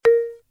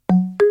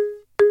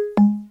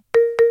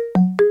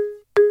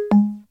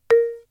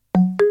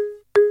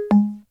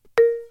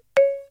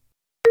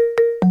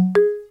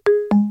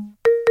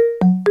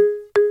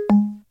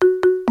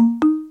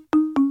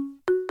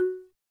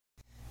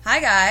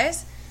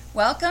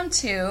Welcome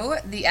to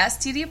the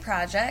STD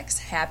Project's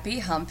Happy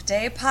Hump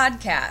Day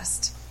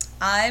podcast.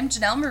 I'm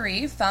Janelle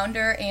Marie,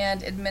 founder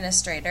and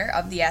administrator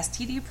of the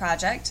STD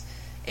Project,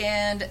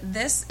 and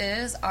this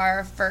is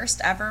our first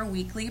ever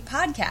weekly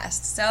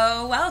podcast.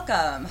 So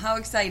welcome. How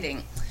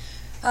exciting.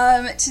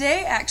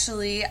 Today,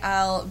 actually,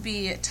 I'll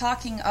be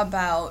talking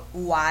about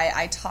why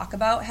I talk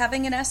about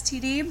having an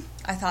STD.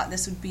 I thought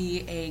this would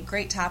be a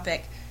great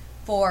topic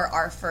for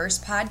our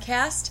first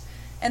podcast.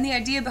 And the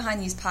idea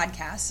behind these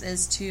podcasts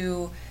is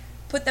to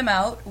put them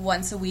out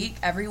once a week,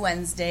 every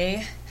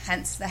Wednesday,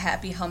 hence the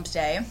Happy Hump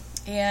Day,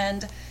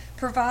 and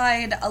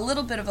provide a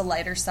little bit of a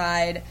lighter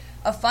side,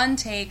 a fun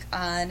take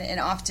on an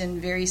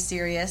often very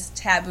serious,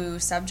 taboo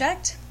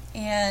subject.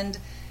 And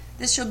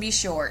this shall be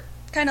short,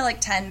 kind of like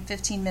 10,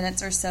 15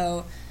 minutes or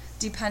so,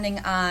 depending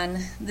on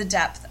the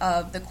depth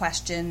of the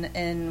question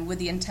and with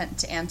the intent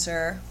to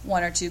answer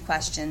one or two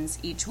questions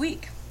each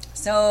week.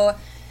 So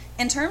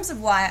in terms of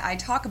why I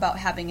talk about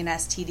having an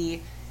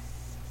STD,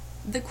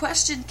 the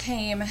question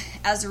came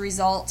as a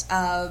result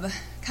of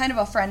kind of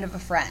a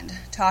friend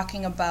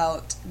talking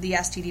about the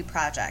STD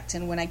project.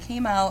 And when I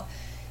came out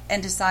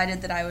and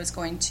decided that I was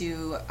going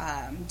to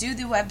do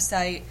the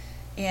website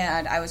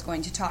and I was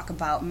going to talk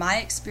about my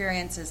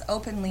experiences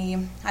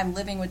openly, I'm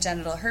living with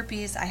genital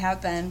herpes. I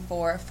have been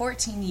for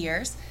 14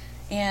 years,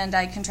 and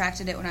I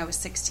contracted it when I was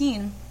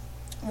 16.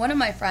 One of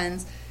my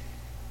friends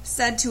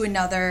said to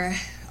another,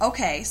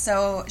 okay,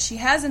 so she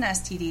has an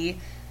STD,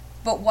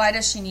 but why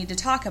does she need to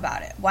talk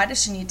about it? Why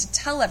does she need to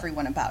tell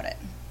everyone about it?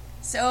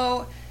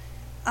 So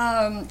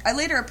I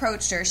later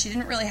approached her. She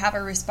didn't really have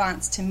a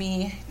response to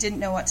me, didn't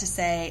know what to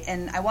say,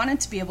 and I wanted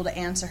to be able to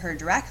answer her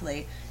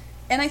directly.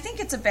 And I think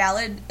it's a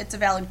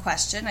valid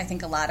question. I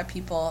think a lot of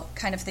people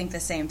kind of think the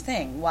same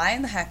thing. Why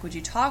in the heck would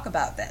you talk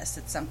about this?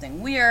 It's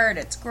something weird,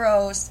 it's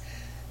gross,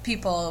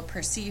 people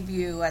perceive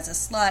you as a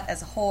slut,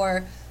 as a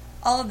whore,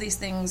 all of these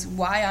things.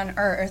 Why on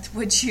earth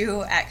would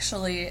you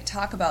actually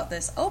talk about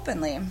this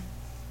openly?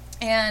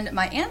 And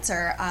my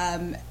answer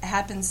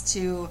happens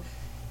to,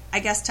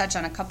 I guess, touch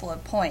on a couple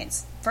of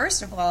points.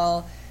 First of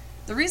all,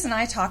 the reason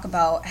I talk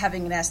about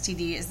having an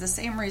STD is the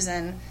same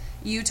reason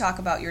you talk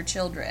about your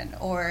children,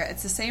 or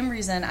it's the same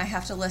reason I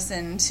have to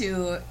listen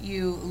to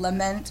you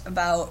lament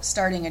about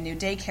starting a new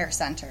daycare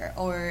center,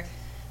 or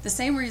the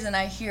same reason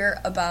I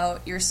hear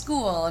about your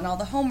school and all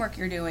the homework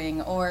you're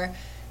doing, or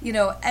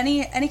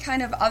any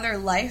kind of other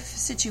life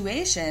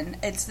situation.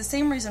 It's the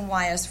same reason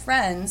why, as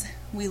friends,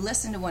 we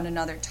listen to one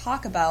another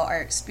talk about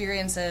our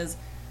experiences,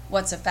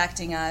 what's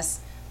affecting us,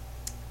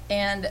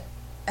 and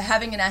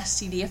having an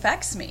STD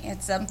affects me.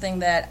 It's something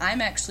that I'm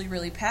actually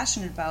really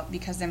passionate about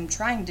because I'm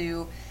trying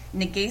to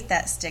negate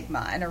that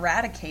stigma and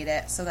eradicate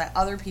it so that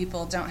other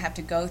people don't have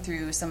to go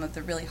through some of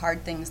the really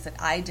hard things that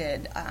I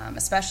did,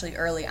 especially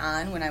early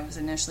on when I was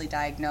initially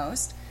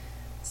diagnosed.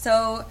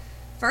 So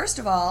first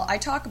of all, I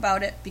talk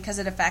about it because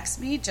it affects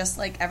me just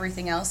like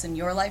everything else in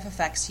your life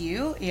affects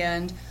you,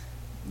 and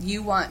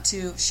you want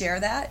to share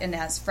that. And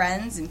as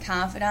friends and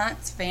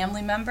confidants,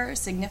 family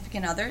members,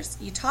 significant others,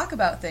 you talk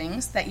about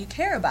things that you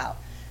care about.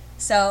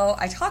 So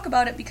I talk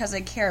about it because I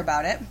care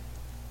about it.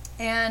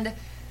 And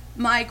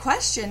my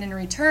question in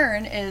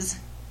return is,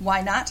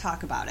 why not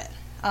talk about it?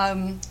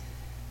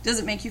 Does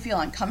it make you feel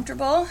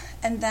uncomfortable?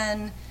 And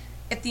then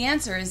if the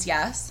answer is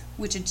yes,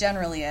 which it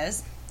generally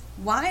is,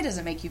 why does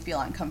it make you feel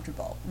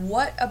uncomfortable?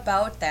 What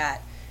about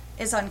that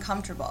is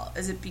uncomfortable?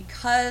 Is it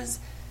because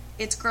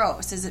it's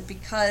gross? Is it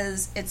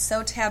because it's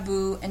so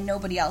taboo and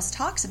nobody else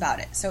talks about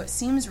it, so it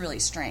seems really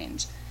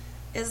strange?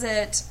 Is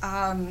it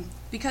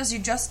because you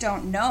just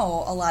don't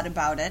know a lot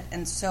about it,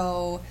 and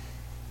so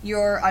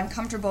you're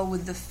uncomfortable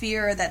with the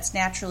fear that's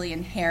naturally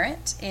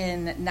inherent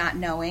in not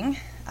knowing?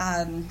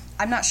 I'm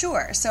not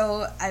sure.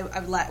 So I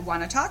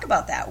want to talk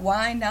about that.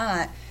 Why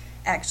not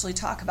actually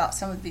talk about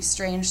some of these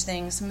strange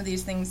things, some of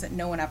these things that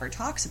no one ever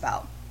talks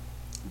about?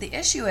 The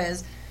issue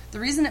is, the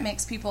reason it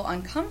makes people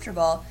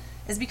uncomfortable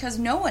is because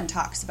no one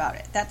talks about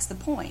it. That's the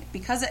point.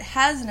 Because it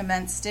has an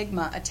immense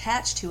stigma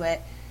attached to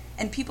it,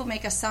 and people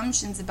make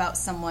assumptions about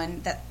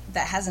someone that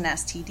has an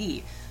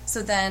STD.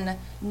 So then,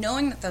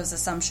 knowing that those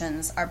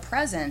assumptions are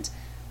present,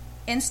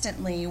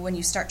 instantly when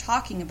you start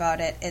talking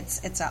about it,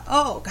 it's a,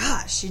 oh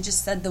gosh, she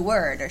just said the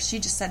word, or she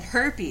just said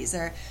herpes,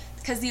 or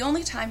because the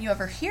only time you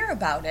ever hear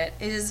about it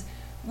is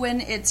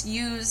when it's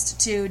used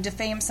to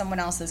defame someone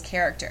else's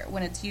character,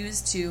 when it's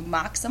used to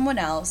mock someone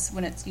else,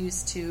 when it's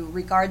used to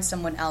regard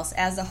someone else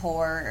as a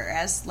whore or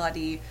as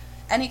slutty,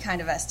 any kind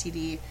of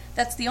STD.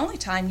 That's the only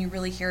time you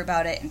really hear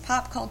about it in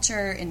pop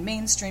culture, in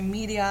mainstream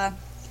media.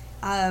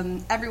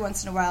 Every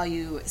once in a while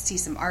you see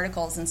some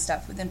articles and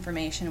stuff with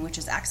information, which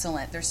is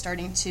excellent. There's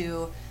starting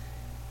to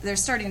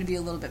be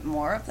a little bit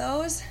more of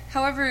those.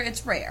 However,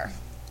 it's rare.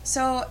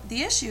 So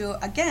the issue,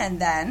 again,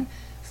 then,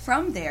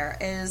 from there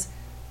is,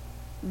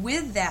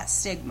 with that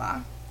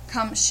stigma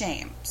comes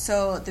shame.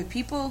 So the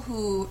people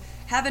who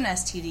have an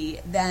STD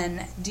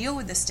then deal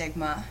with the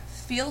stigma,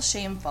 feel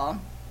shameful.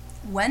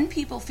 When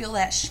people feel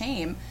that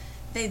shame,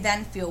 they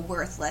then feel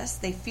worthless.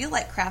 They feel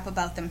like crap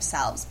about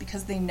themselves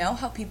because they know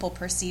how people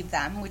perceive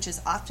them, which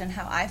is often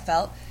how I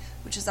felt,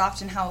 which is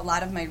often how a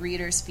lot of my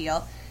readers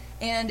feel.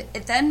 And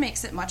it then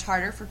makes it much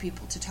harder for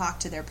people to talk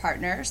to their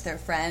partners, their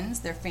friends,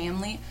 their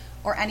family,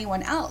 or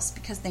anyone else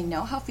because they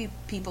know how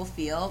people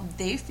feel.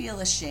 They feel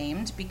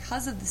ashamed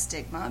because of the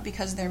stigma,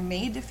 because they're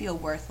made to feel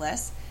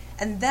worthless.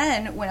 And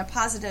then when a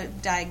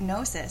positive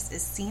diagnosis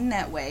is seen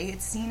that way,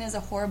 it's seen as a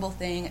horrible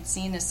thing, it's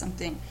seen as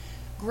something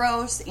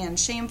gross and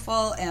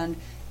shameful, and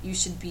you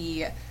should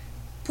be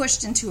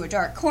pushed into a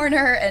dark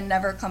corner and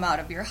never come out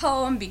of your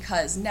home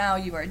because now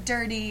you are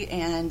dirty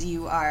and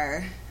you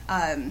are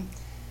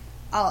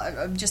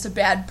just a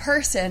bad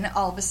person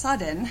all of a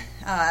sudden,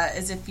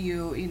 as if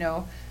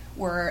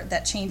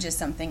that changes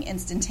something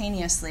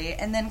instantaneously,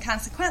 and then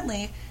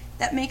consequently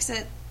that makes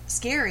it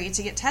scary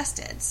to get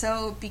tested.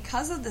 So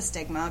because of the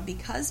stigma,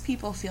 because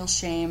people feel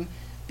shame,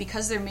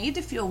 because they're made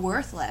to feel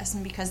worthless,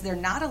 and because they're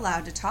not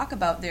allowed to talk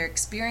about their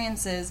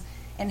experiences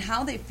and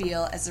how they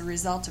feel as a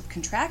result of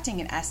contracting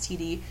an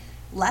STD,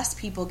 less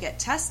people get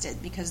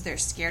tested because they're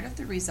scared of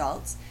the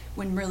results,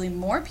 when really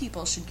more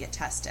people should get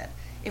tested.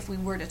 If we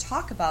were to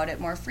talk about it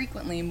more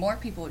frequently, more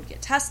people would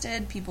get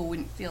tested, people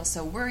wouldn't feel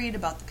so worried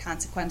about the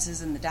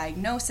consequences and the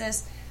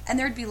diagnosis, and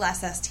there'd be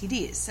less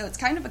STDs. So it's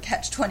kind of a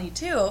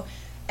catch-22,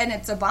 and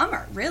it's a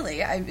bummer,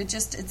 really.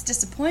 It's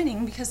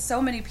disappointing because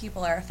so many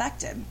people are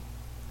affected.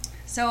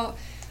 So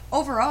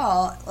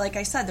overall, like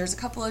I said, there's a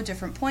couple of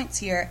different points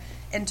here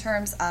in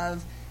terms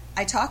of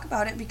I talk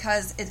about it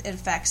because it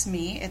affects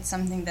me. It's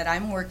something that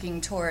I'm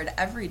working toward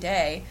every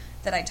day,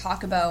 that I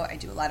talk about. I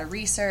do a lot of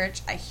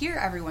research. I hear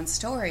everyone's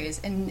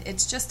stories, and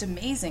it's just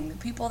amazing. The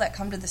people that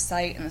come to the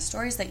site and the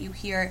stories that you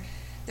hear,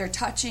 they're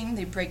touching,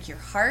 they break your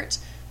heart,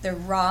 they're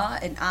raw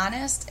and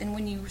honest, and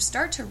when you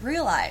start to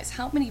realize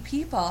how many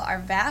people are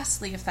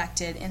vastly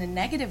affected in a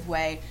negative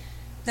way,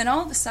 then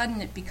all of a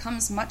sudden it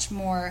becomes much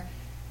more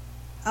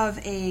of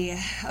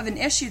an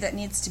issue that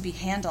needs to be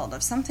handled,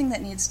 of something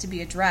that needs to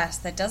be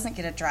addressed that doesn't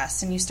get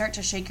addressed, and you start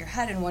to shake your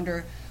head and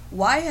wonder,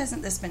 why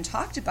hasn't this been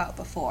talked about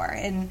before?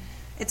 And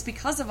it's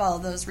because of all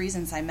of those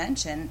reasons I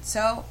mentioned.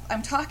 So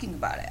I'm talking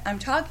about it. I'm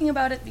talking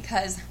about it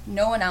because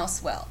no one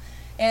else will.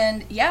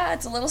 And yeah,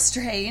 it's a little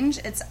strange.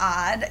 It's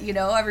odd.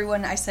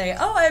 Everyone, I say,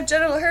 oh, I have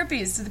genital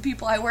herpes to the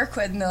people I work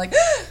with, and they're like,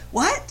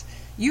 what?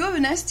 You have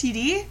an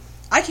STD?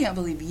 I can't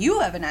believe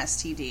you have an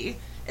STD.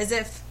 As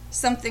if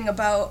something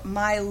about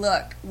my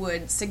look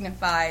would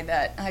signify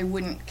that I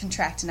wouldn't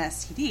contract an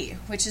STD,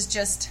 which is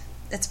just,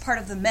 it's part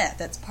of the myth,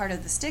 it's part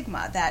of the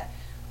stigma that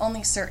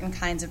only certain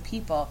kinds of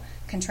people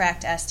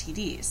contract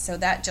STDs. So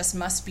that just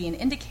must be an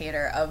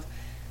indicator of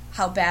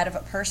how bad of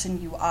a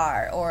person you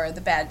are, or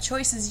the bad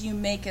choices you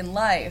make in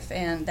life,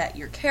 and that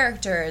your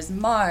character is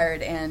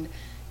marred, and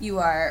you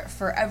are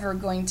forever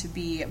going to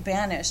be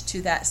banished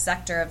to that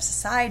sector of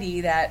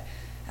society that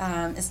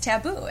is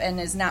taboo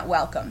and is not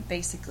welcome,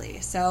 basically.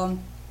 So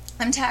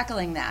I'm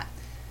tackling that.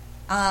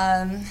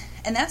 And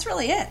that's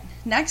really it.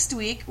 Next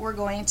week, we're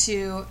going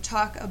to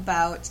talk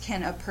about,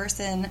 can a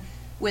person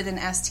with an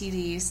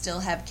STD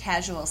still have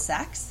casual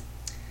sex?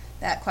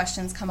 That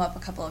question's come up a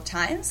couple of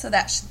times, so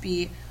that should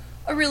be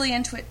a really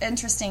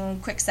interesting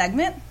quick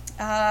segment.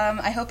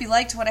 I hope you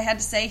liked what I had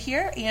to say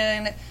here,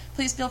 and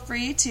please feel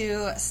free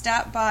to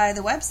stop by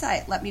the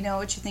website. Let me know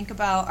what you think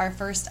about our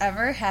first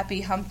ever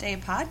Happy Hump Day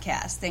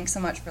podcast. Thanks so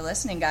much for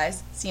listening,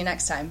 guys. See you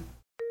next time.